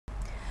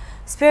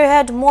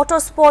Spearhead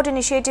Motorsport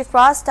Initiative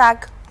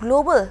Prastag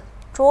Global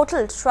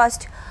Throttle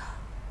Trust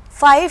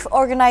 5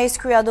 organized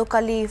Kriado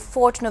Kali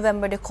 4th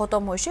November de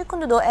Khotom Hoshi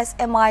Kundudo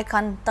SMI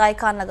Kan Tai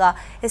Kan Laga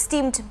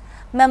esteemed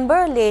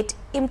member late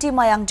Imti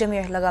Mayang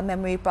Jamir Laga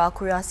Memory Pra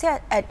Kurase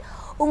at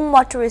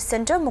Ungma Tourist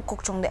Center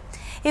Mukokchongde.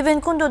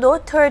 Even Kundudo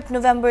 3rd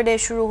November de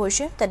Shuru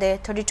Hoshi Tade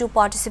 32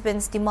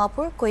 participants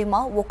Dimapur,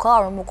 Kohima, Woka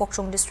or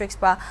Mukokchong districts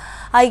Pra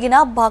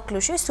Aigina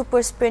Baklushi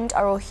Super Sprint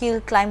Aro Hill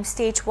Climb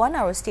Stage 1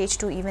 or Stage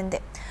 2 even de.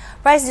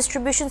 Prize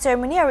distribution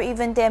ceremony or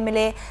event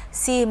MLA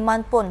C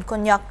Manpon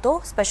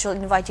Konyakto special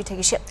invitee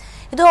thegishi.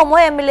 Ido homo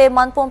MLA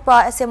Manpon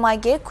pra SMI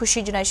ge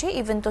khushi junaishi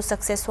event to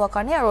success hua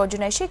karne aro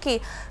junaishi ki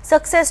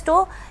success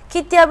to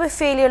kitya bi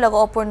failure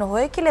laga opor no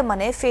hoy kile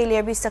mane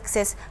failure bi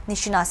success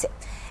nishina se.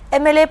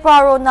 MLA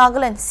Paro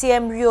Nagaland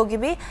CM Rio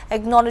gibi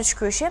acknowledge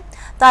krushi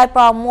tai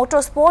pra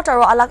motorsport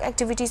aro alag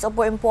activities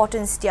opor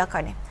importance dia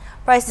karne.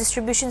 Prize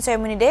distribution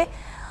ceremony de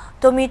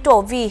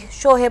Tomito V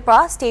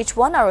Shohepra Stage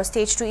 1 or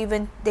Stage 2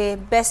 event the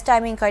best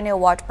timing karne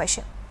award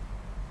paise.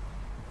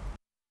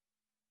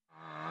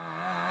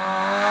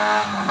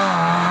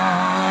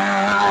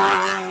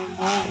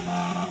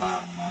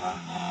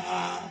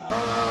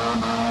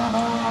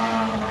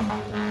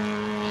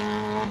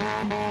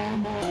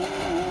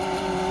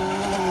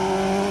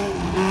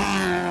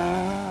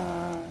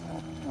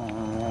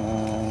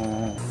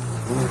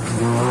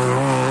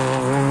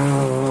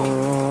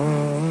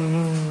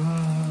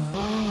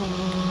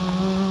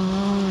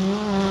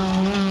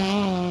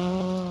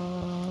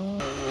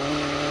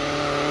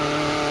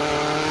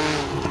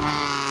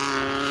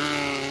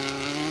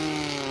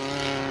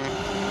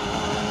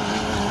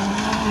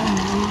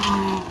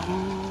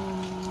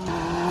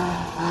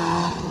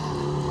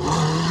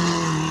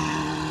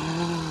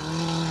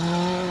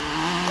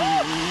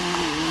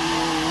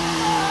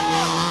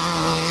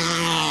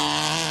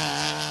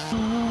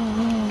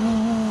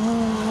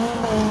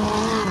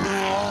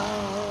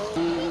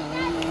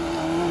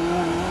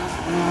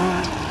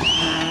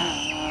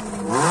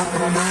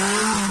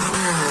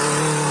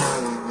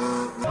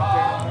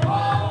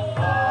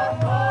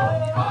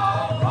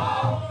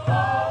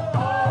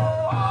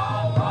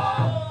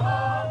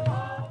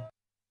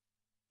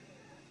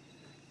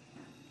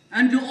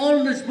 And to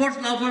all the sports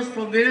lovers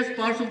from various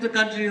parts of the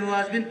country who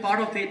has been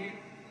part of it,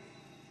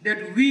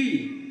 that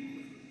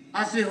we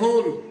as a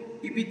whole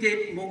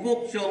imitate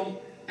Mokokchong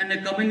and the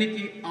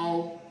community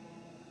of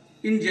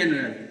in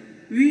general.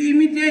 We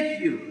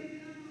imitate you.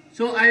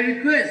 So I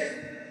request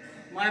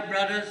my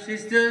brothers,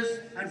 sisters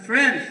and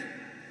friends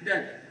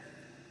that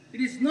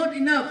it is not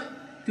enough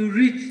to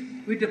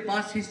reach with the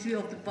past history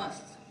of the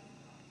past.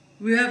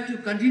 We have to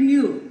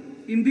continue,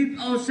 imbibe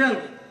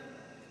ourselves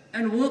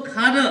and work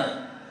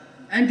harder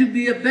and to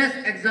be a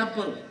best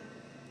example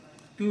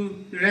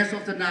to the rest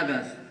of the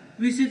Nagas.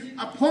 We should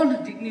uphold the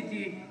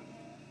dignity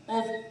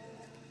of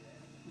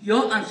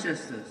your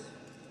ancestors.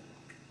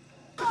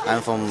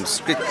 I'm from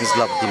Street Kids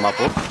Club,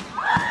 Dimapur.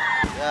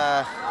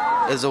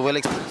 It's a well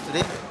experience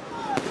today. It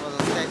was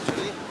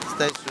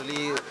stage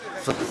really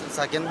first and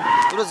second.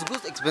 It was a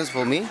good experience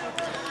for me.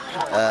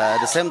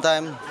 At the same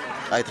time,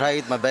 I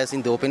tried my best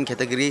in the open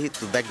category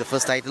to bag the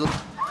first title,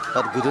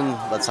 but couldn't.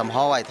 But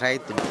somehow I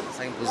tried to get the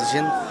second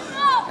position.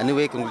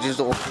 Anyway, congratulations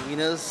to all the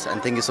winners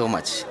and thank you so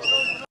much.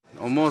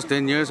 Almost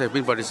 10 years I've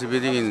been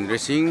participating in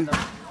racing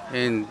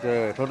and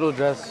Throttle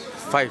Dress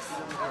 5.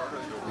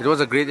 It was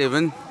a great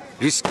event.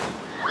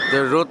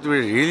 The road were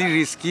really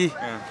risky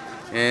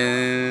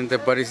and the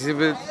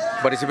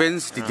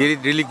participants did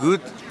it really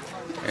good.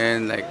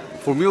 And like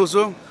for me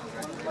also,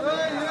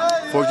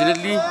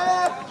 fortunately,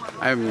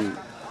 I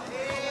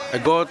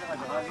got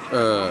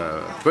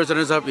first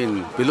runners up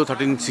in below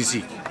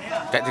 13cc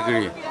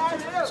category.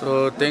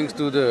 So thanks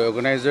to the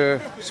organizer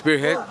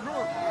Spearhead,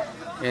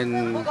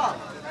 and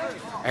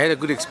I had a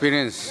good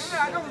experience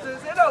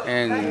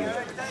and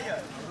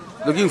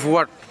looking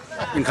forward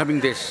in coming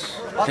days.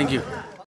 Thank you.